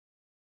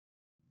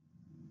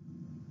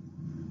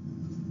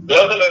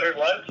Welcome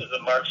everyone to the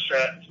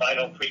MarkStrat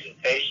final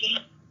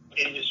presentation,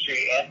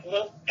 Industry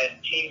Antelope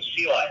and Team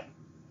Sea Lion.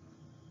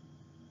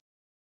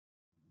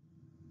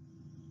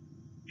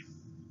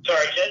 So our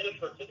agenda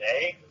for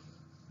today,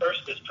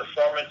 first is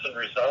performance and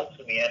results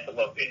in the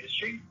antelope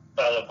industry,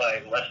 followed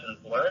by lessons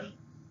learned,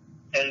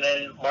 and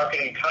then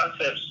marketing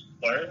concepts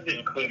learned,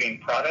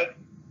 including product,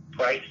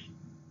 price,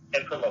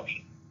 and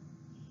promotion.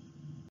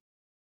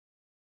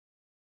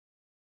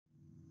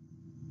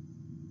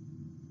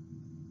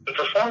 The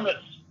performance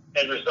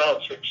and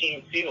results for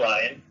Team Sea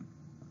Lion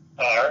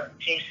are,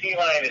 Team Sea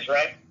Lion is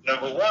ranked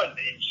number 1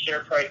 in share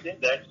price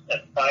index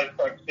at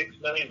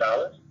 $5.6 million.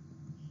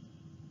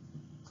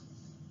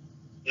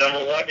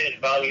 Number 1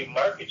 in volume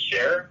market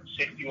share,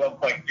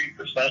 61.3%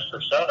 for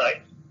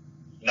Sonites,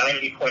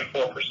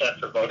 90.4%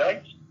 for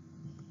Bodites.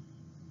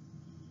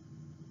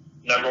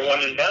 Number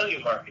 1 in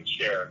value market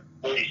share,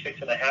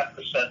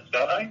 46.5%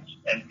 Sonites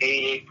and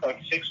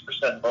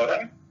 88.6%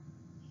 Bodites.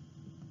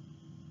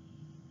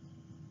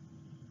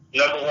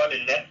 Number 1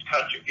 in net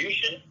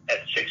contribution at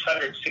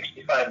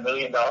 $665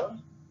 million.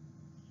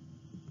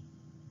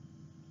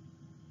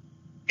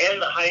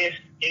 And the highest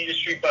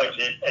industry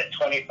budget at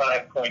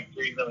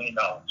 $25.3 million.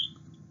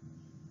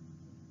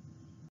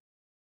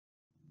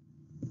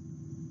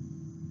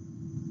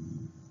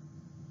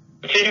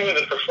 Continuing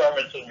with the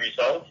performance and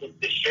results of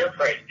the share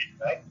price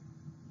index,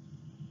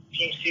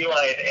 Team Sea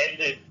Lion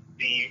ended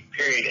the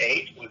period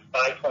 8 with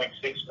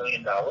 $5.6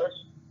 million.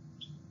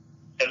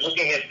 And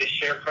looking at the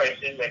share price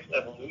index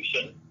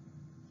evolution,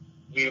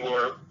 we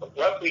were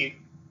roughly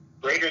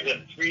greater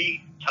than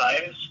 3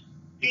 times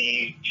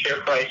the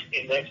share price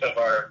index of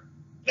our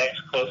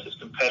next closest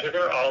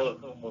competitor, all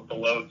of whom were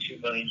below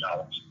 $2 million.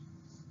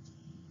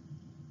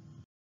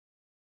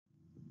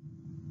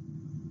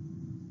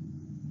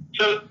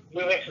 So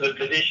moving to the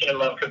position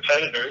among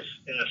competitors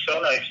in the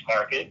Sonites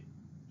market,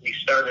 we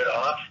started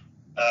off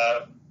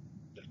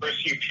the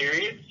first few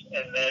periods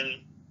and then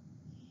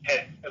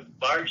had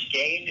a large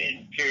gain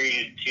in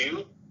period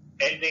 2,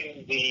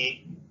 ending the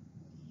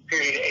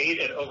period 8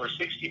 at over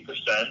 60%,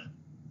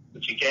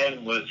 which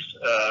again was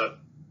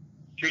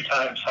 3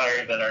 times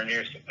higher than our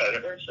nearest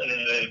competitors. And in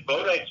the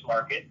Bodites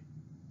market,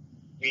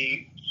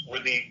 we were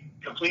the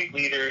complete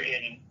leader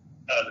in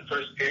the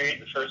first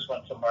period, the first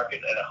one to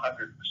market at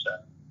 100%.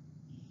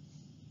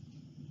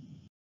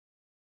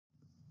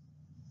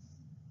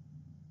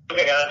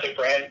 Moving on to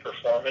brand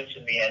performance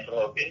in the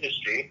antelope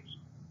industry,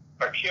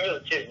 our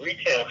cumulative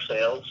retail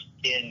sales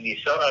in the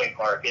Sonite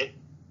market,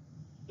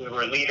 we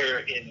were a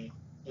leader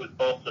with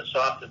both the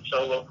soft and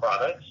solo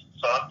products,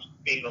 soft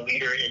being the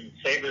leader in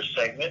Saber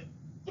segment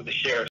with a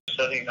share of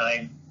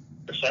 79%,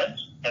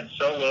 and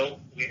solo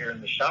leader in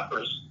the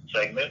shoppers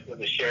segment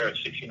with a share of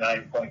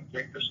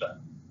 69.3%.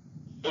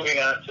 Moving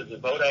on to the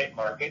Bodite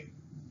market,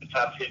 the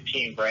top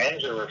 15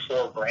 brands, there were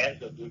 4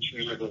 brands of which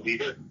we were the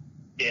leader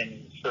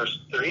in the first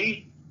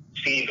 3.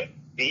 Steve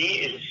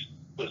B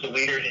was a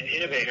leader in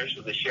innovators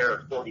with a share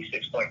of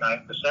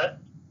 46.9%.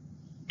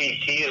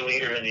 BT, a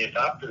leader in the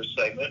adopters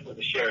segment with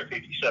a share of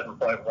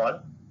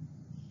 57.1%.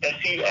 And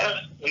Steve F,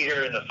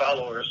 leader in the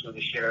followers with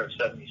a share of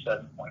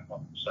 77.1%.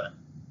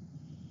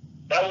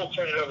 Now we'll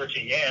turn it over to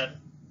Yan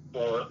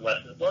for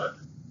lessons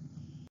learned.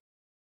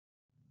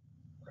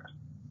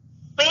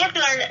 We have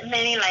learned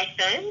many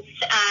lessons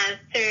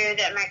through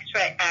the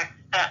MarkStrat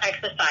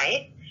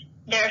exercise.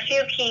 There are a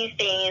few key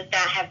things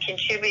that have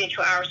contributed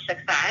to our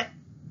success.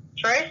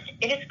 First,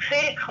 it is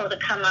critical to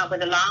come up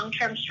with a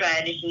long-term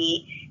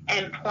strategy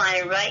and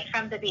plan right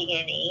from the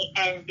beginning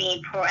and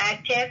be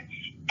proactive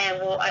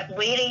and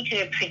willing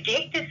to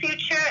predict the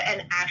future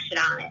and action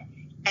on it.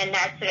 And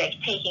that's like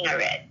taking a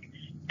risk.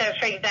 So,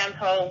 for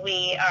example,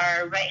 we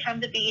are right from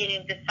the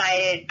beginning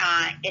decided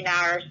in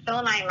our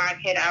Sonite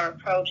market, our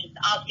approach is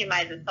to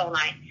optimize the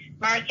Sonite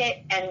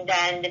market, and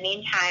then in the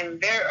meantime,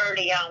 very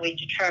early on, we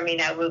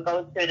determined that we'll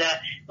go through the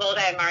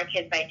Bodite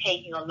market by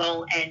taking a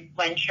loan and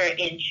venture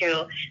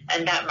into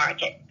that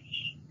market.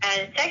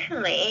 And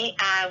secondly,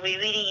 we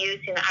really use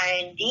an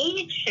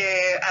R&D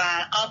to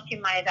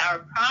optimize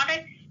our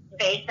product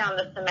based on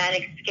the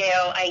semantic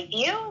scale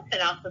ideals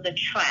and also the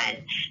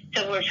trend.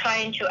 So we're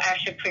trying to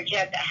actually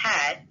project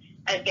ahead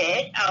a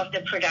bit of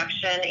the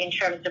production in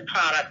terms of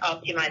product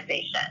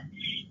optimization.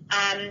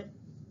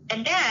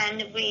 And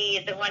then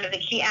one of the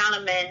key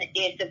elements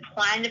is to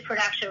plan the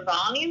production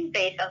volume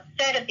based on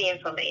set of the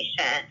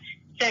information,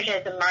 such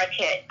as the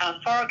market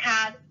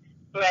forecast,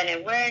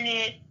 brand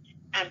awareness,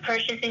 and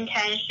purchase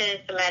intention,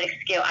 semantic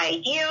scale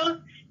ideals,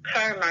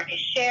 current market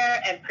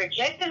share, and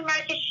projected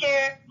market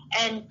share,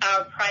 and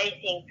our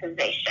pricing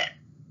position.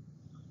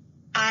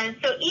 And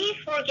so if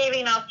we're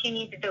given an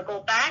opportunity to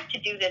go back to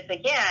do this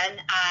again,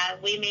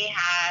 we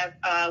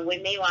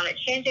may want to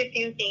change a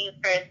few things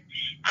first.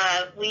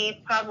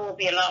 We probably will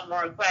be a lot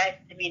more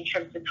aggressive in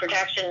terms of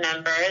production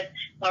numbers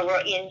when we're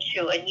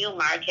into a new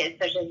market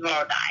such as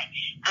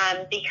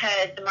Bodite,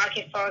 because the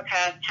market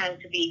forecast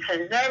tends to be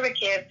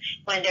conservative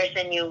when there's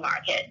a new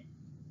market.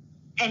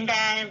 And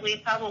then we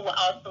probably will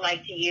also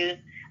like to use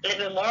a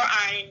little bit more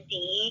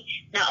R&D,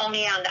 not not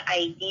only on the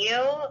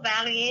ideal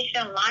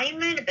valuation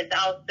alignment, but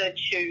also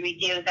to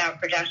reduce our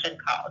production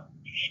costs.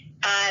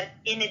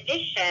 In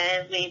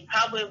addition, we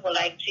probably would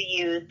like to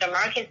use the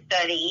market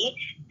study,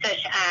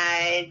 such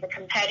as the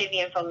competitive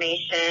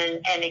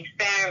information and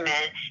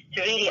experiment,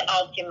 to really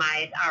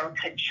optimize our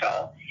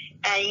control.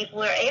 And if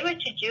we're able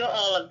to do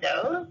all of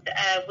those,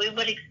 we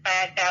would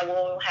expect that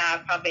we'll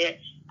have probably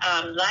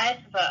less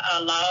of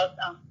a loss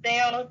of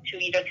sales to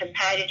either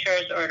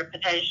competitors or the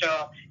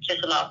potential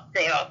just lost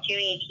sale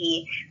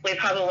opportunity. We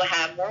probably will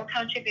have more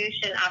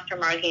contribution after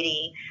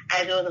marketing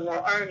as well as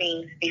more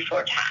earnings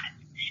before tax.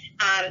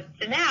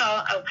 So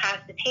now I'll pass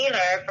to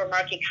Taylor for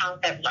market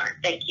concept learn.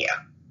 Thank you.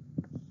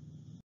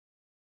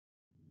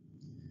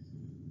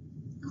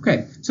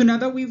 Okay, so now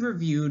that we've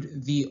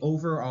reviewed the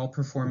overall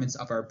performance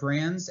of our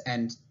brands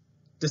and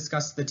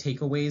discussed the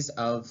takeaways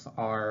of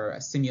our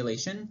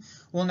simulation,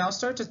 we'll now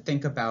start to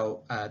think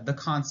about the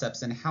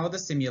concepts and how the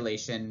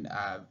simulation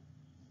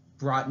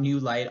brought new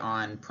light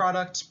on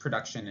product,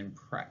 production,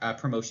 and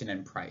promotion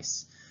and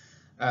price.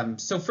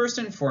 So first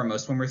and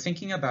foremost, when we're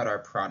thinking about our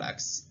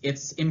products,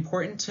 it's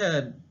important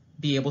to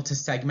be able to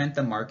segment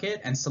the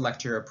market and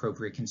select your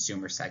appropriate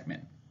consumer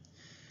segment.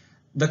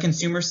 The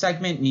consumer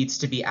segment needs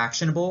to be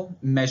actionable,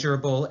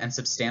 measurable, and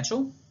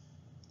substantial.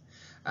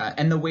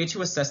 And the way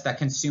to assess that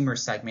consumer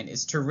segment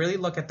is to really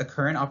look at the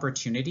current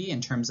opportunity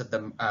in terms of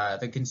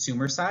the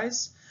consumer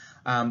size,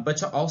 but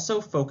to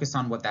also focus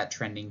on what that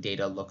trending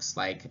data looks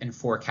like and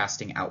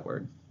forecasting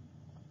outward.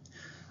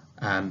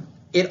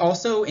 It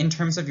also, in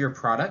terms of your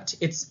product,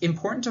 it's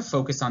important to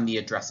focus on the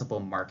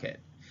addressable market.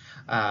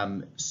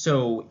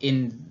 So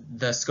in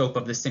the scope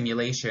of the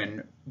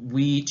simulation,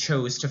 we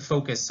chose to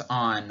focus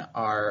on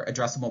our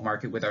addressable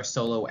market with our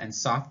solo and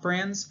soft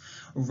brands,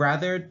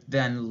 rather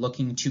than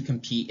looking to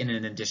compete in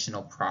an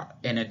additional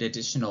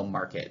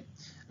market.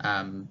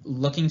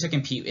 Looking to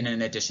compete in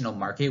an additional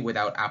market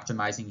without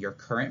optimizing your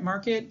current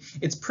market,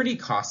 it's pretty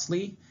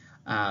costly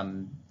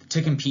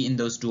to compete in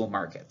those dual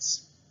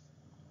markets.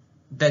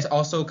 That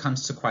also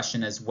comes to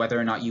question as whether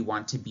or not you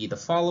want to be the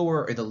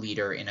follower or the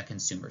leader in a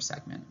consumer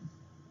segment.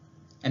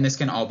 And this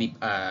can all be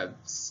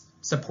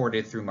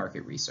supported through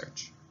market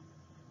research.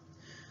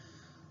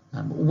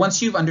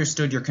 Once you've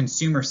understood your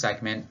consumer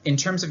segment, in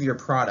terms of your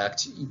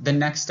product, the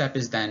next step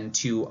is then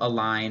to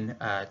align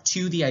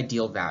to the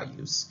ideal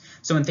values.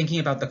 So in thinking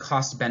about the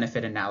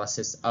cost-benefit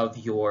analysis of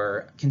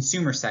your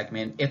consumer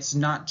segment, it's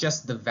not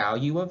just the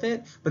value of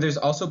it, but there's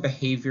also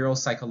behavioral,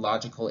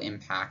 psychological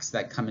impacts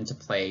that come into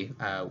play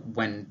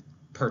when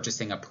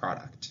purchasing a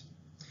product.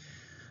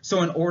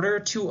 So in order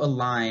to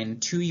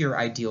align to your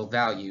ideal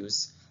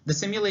values, the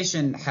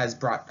simulation has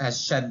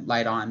shed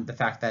light on the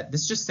fact that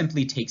this just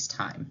simply takes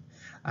time.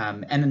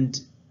 And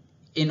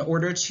in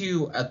order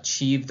to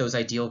achieve those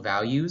ideal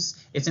values,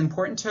 it's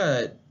important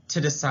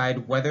to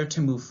decide whether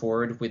to move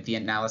forward with the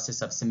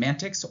analysis of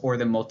semantics or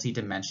the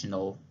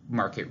multidimensional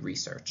market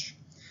research.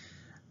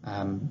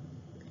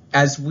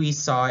 As we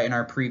saw in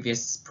our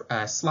previous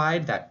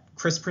slide that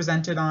Chris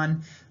presented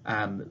on,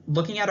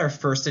 looking at our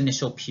first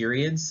initial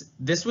periods,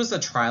 this was a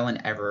trial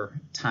and error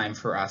time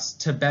for us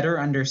to better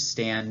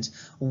understand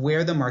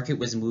where the market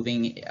was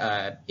moving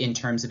in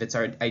terms of its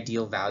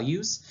ideal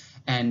values,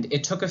 and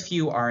it took a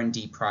few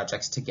R&D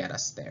projects to get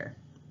us there.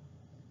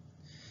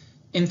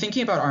 In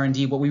thinking about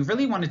R&D, what we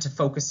really wanted to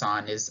focus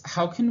on is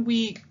how can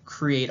we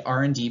create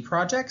R&D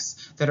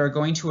projects that are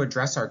going to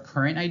address our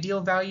current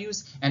ideal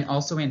values and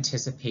also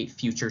anticipate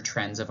future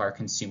trends of our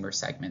consumer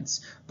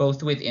segments,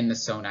 both within the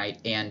Sonite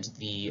and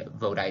the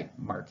Vodite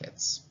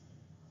markets.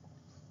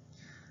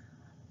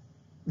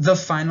 The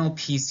final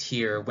piece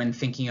here when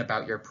thinking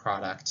about your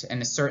product,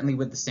 and certainly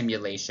with the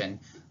simulation,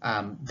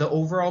 the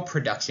overall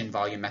production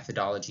volume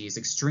methodology is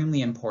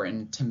extremely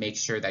important to make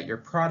sure that your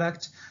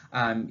product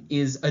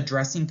is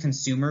addressing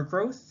consumer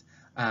growth.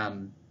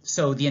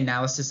 So the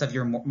analysis of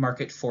your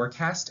market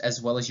forecast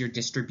as well as your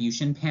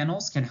distribution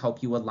panels can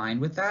help you align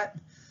with that.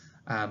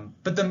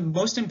 But the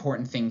most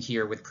important thing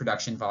here with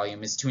production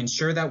volume is to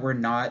ensure that we're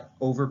not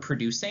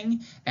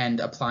overproducing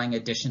and applying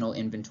additional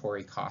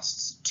inventory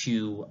costs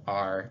to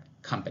our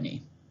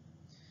company.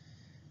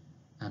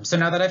 So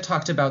now that I've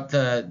talked about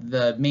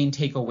the main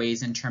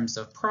takeaways in terms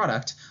of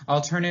product, I'll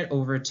turn it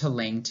over to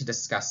Ling to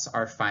discuss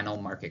our final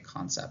market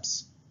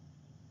concepts.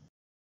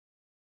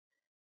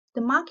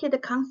 The market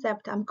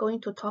concept I'm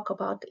going to talk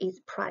about is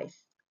price.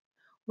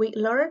 We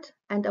learned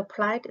and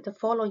applied the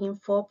following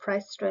 4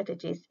 price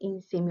strategies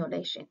in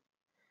simulation.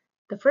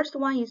 The first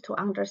one is to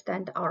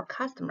understand our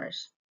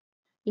customers.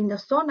 In the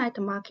Sonite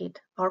market,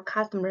 our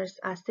customers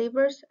are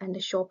savers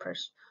and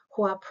shoppers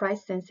who are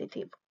price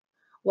sensitive,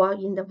 while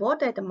in the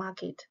Vodite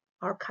market,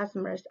 our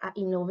customers are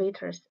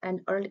innovators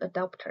and early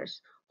adopters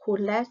who are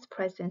less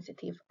price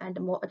sensitive and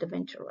more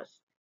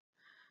adventurous.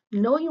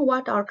 Knowing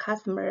what our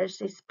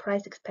customers'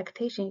 price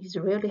expectation is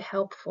really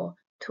helpful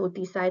to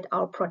decide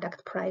our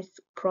product price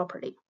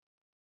properly.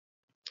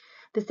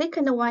 The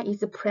second one is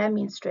the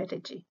premium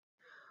strategy.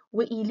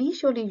 We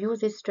initially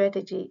use this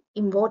strategy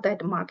in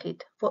Vodite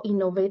market for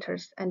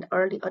innovators and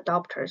early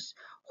adopters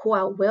who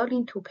are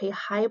willing to pay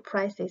high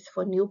prices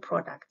for new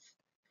products.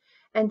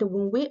 And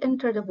when we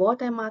enter the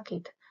volatile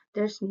market,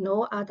 there's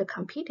no other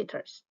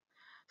competitors.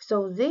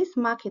 So this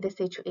market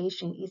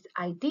situation is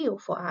ideal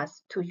for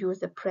us to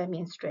use a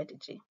premium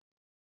strategy.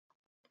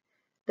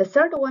 The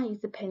third one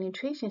is the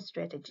penetration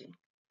strategy.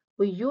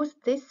 We use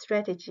this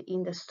strategy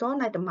in the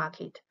solid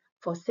market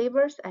for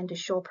savers and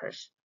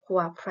shoppers who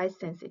are price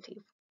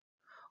sensitive.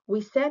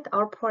 We set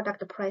our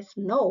product price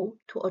low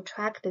to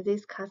attract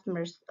these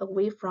customers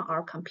away from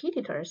our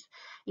competitors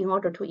in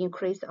order to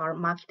increase our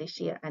market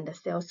share and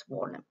sales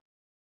volume.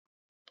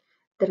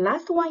 The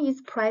last one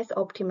is price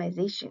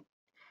optimization.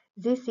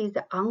 This is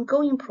an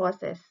ongoing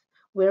process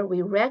where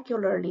we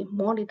regularly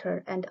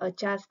monitor and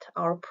adjust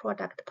our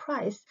product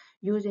price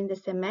using the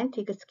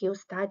semantic skill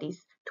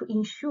studies to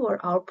ensure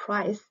our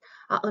price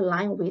are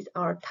aligned with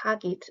our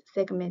target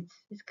segment's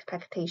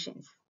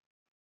expectations.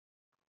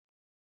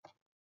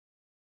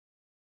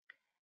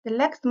 The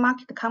next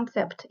market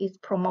concept is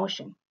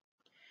promotion.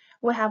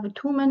 We have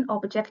two main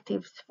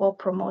objectives for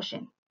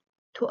promotion: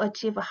 to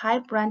achieve high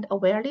brand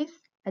awareness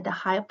and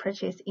high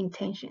purchase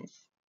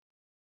intentions.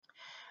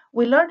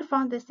 We learned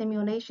from the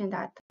simulation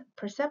that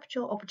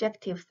perceptual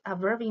objectives are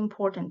very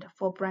important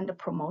for brand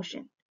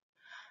promotion.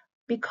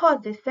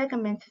 Because the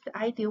segment's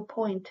ideal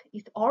point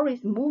is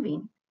always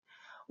moving,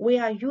 we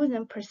are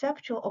using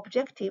perceptual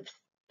objectives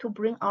to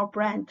bring our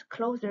brand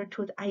closer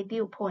to the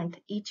ideal point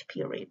each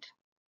period.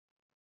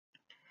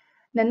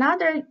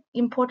 Another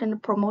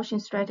important promotion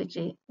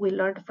strategy we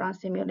learned from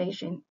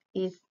simulation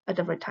is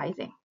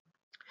advertising.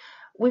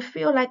 We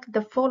feel like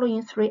the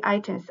following three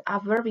items are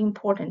very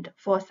important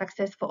for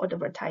successful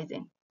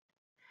advertising.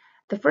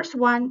 The first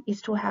one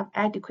is to have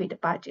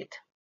adequate budget.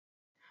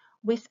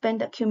 We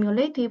spend a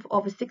cumulative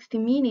of 60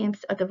 million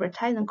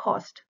advertising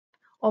cost,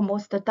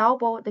 almost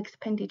double the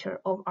expenditure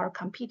of our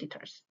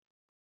competitors.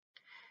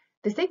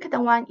 The second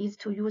one is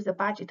to use the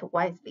budget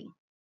wisely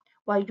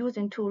while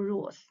using two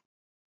rules.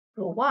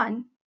 Rule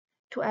 1,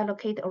 to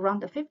allocate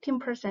around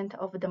 15%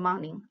 of the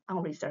money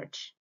on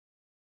research.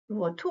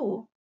 Rule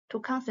 2, to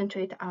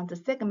concentrate on the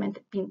segment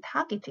being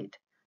targeted,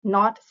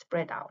 not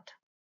spread out.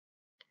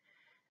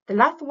 The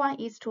last one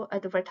is to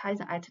advertise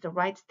at the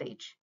right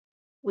stage,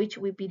 which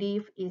we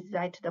believe is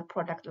at the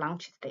product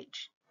launch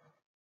stage.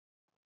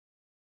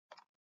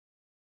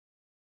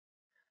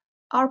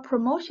 Our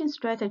promotion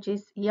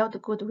strategies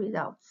yield good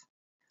results.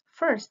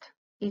 First,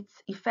 its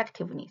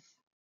effectiveness.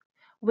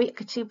 We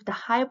achieved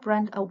high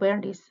brand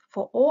awareness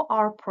for all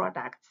our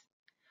products.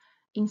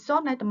 In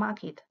solid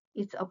market,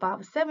 it's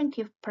above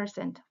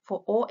 70%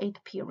 for all 8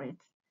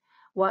 periods,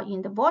 while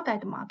in the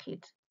volatile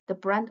market, the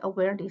brand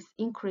awareness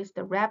increased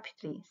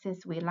rapidly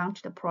since we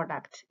launched the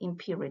product in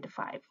period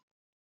 5.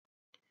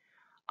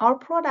 Our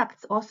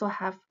products also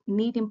have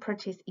leading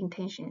purchase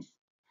intentions.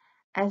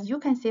 As you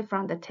can see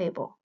from the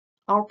table,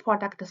 our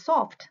product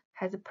Soft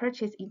has a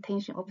purchase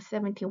intention of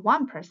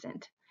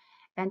 71%,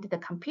 and the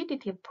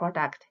competitive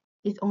product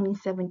is only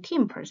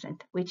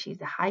 17%, which is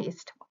the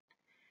highest one.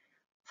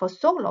 For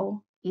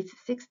Solo, it's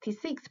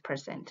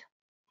 66%,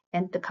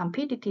 and the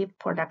competitive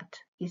product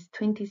is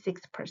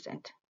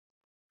 26%.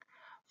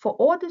 For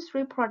all the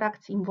 3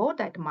 products in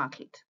volatile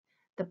market,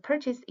 the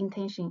purchase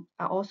intention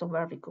are also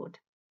very good.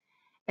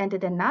 And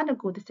another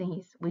good thing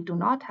is we do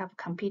not have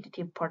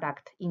competitive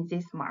product in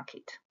this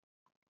market.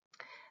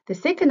 The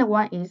second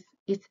one is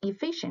it's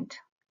efficient.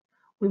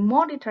 We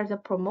monitor the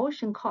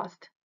promotion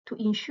cost to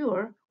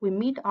ensure we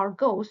meet our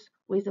goals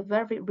with a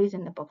very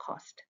reasonable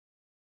cost.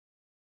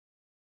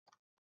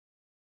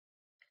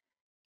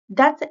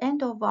 That's the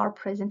end of our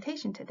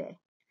presentation today.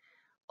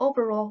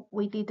 Overall,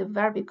 we did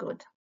very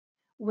good.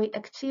 We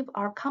achieved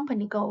our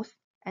company goals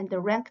and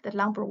ranked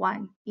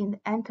 #1 in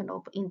the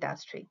Antelope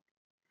industry.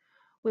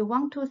 We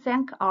want to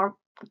thank our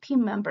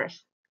team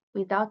members.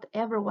 Without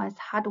everyone's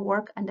hard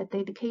work and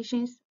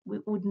dedications, we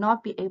would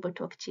not be able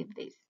to achieve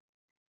this.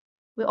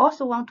 We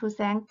also want to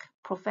thank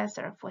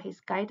Professor for his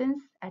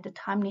guidance and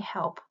timely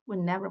help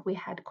whenever we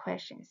had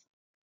questions.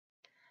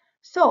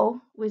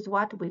 So, with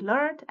what we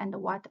learned and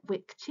what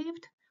we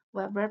achieved,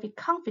 we are very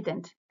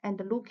confident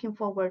and looking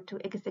forward to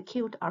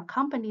execute our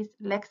company's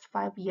next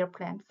 5-year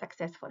plan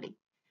successfully.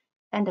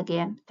 And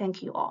again,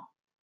 thank you all.